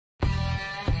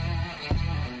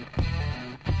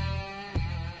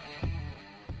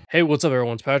Hey, what's up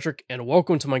everyone, it's Patrick, and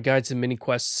welcome to my guide to mini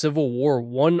quest Civil War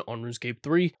 1 on RuneScape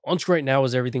 3. On screen right now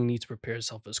is everything you need to prepare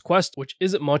yourself for this quest, which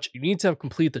isn't much. You need to have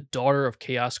completed the Daughter of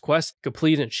Chaos quest,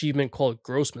 complete an achievement called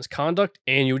Gross Misconduct,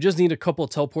 and you just need a couple of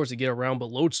teleports to get around, but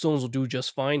lodestones will do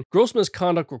just fine. Gross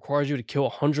Misconduct requires you to kill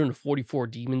 144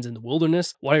 demons in the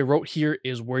wilderness. What I wrote here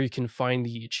is where you can find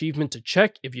the achievement to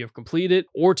check if you have completed it,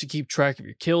 or to keep track of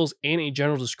your kills, and a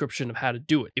general description of how to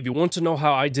do it. If you want to know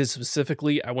how I did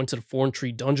specifically, I went to the Thorn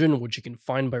Tree dungeon, which you can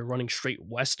find by running straight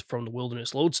west from the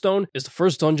wilderness lodestone. Is the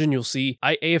first dungeon you'll see.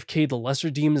 I AFK'd the lesser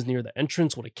demons near the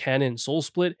entrance with a cannon and soul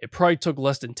split. It probably took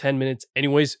less than 10 minutes.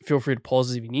 Anyways, feel free to pause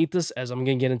this if you need this, as I'm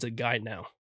gonna get into the guide now.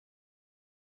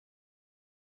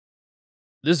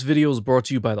 This video is brought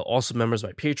to you by the awesome members of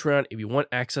my Patreon. If you want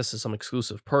access to some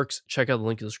exclusive perks, check out the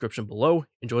link in the description below.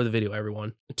 Enjoy the video,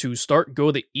 everyone. To start, go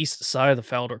to the east side of the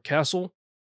Falador Castle.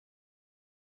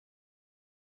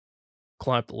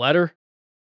 Climb up the ladder.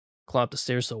 Climb up the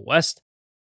stairs to the west.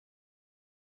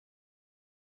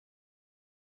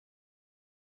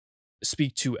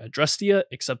 Speak to Adrestia,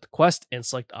 accept the quest, and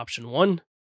select option 1.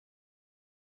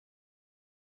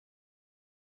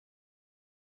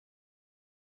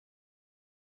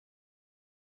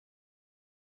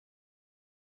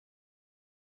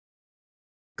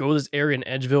 Go to this area in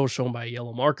Edgeville shown by a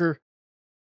yellow marker.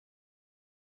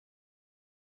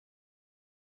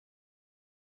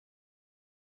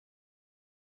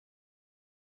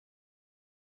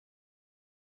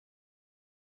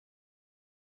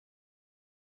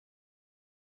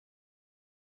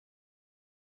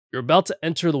 You're about to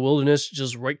enter the wilderness,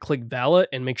 just right click Vala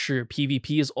and make sure your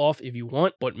PvP is off if you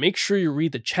want, but make sure you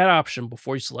read the chat option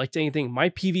before you select anything. My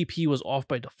PvP was off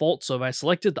by default, so if I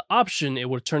selected the option, it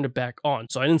would have turned it back on.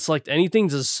 So I didn't select anything,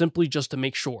 this is simply just to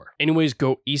make sure. Anyways,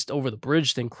 go east over the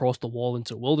bridge, then cross the wall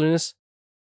into the wilderness.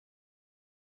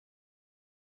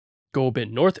 Go a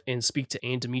bit north and speak to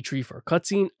Aunt Dimitri for a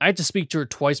cutscene. I had to speak to her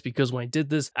twice because when I did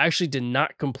this, I actually did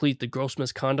not complete the Gross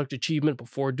Misconduct achievement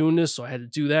before doing this, so I had to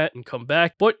do that and come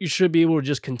back, but you should be able to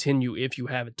just continue if you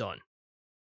have it done.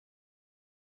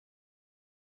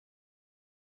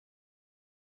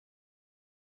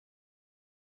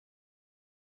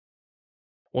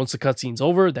 Once the cutscene's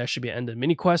over, that should be the end of the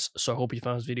mini quest, so I hope you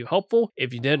found this video helpful.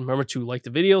 If you did, remember to like the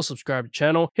video, subscribe to the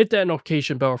channel, hit that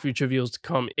notification bell for future videos to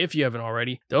come if you haven't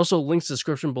already. There are also links in the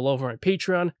description below for my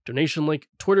Patreon, donation link,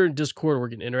 Twitter, and Discord where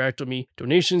you can interact with me.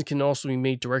 Donations can also be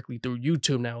made directly through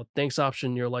YouTube now with thanks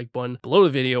option in your like button below the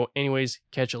video. Anyways,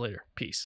 catch you later. Peace.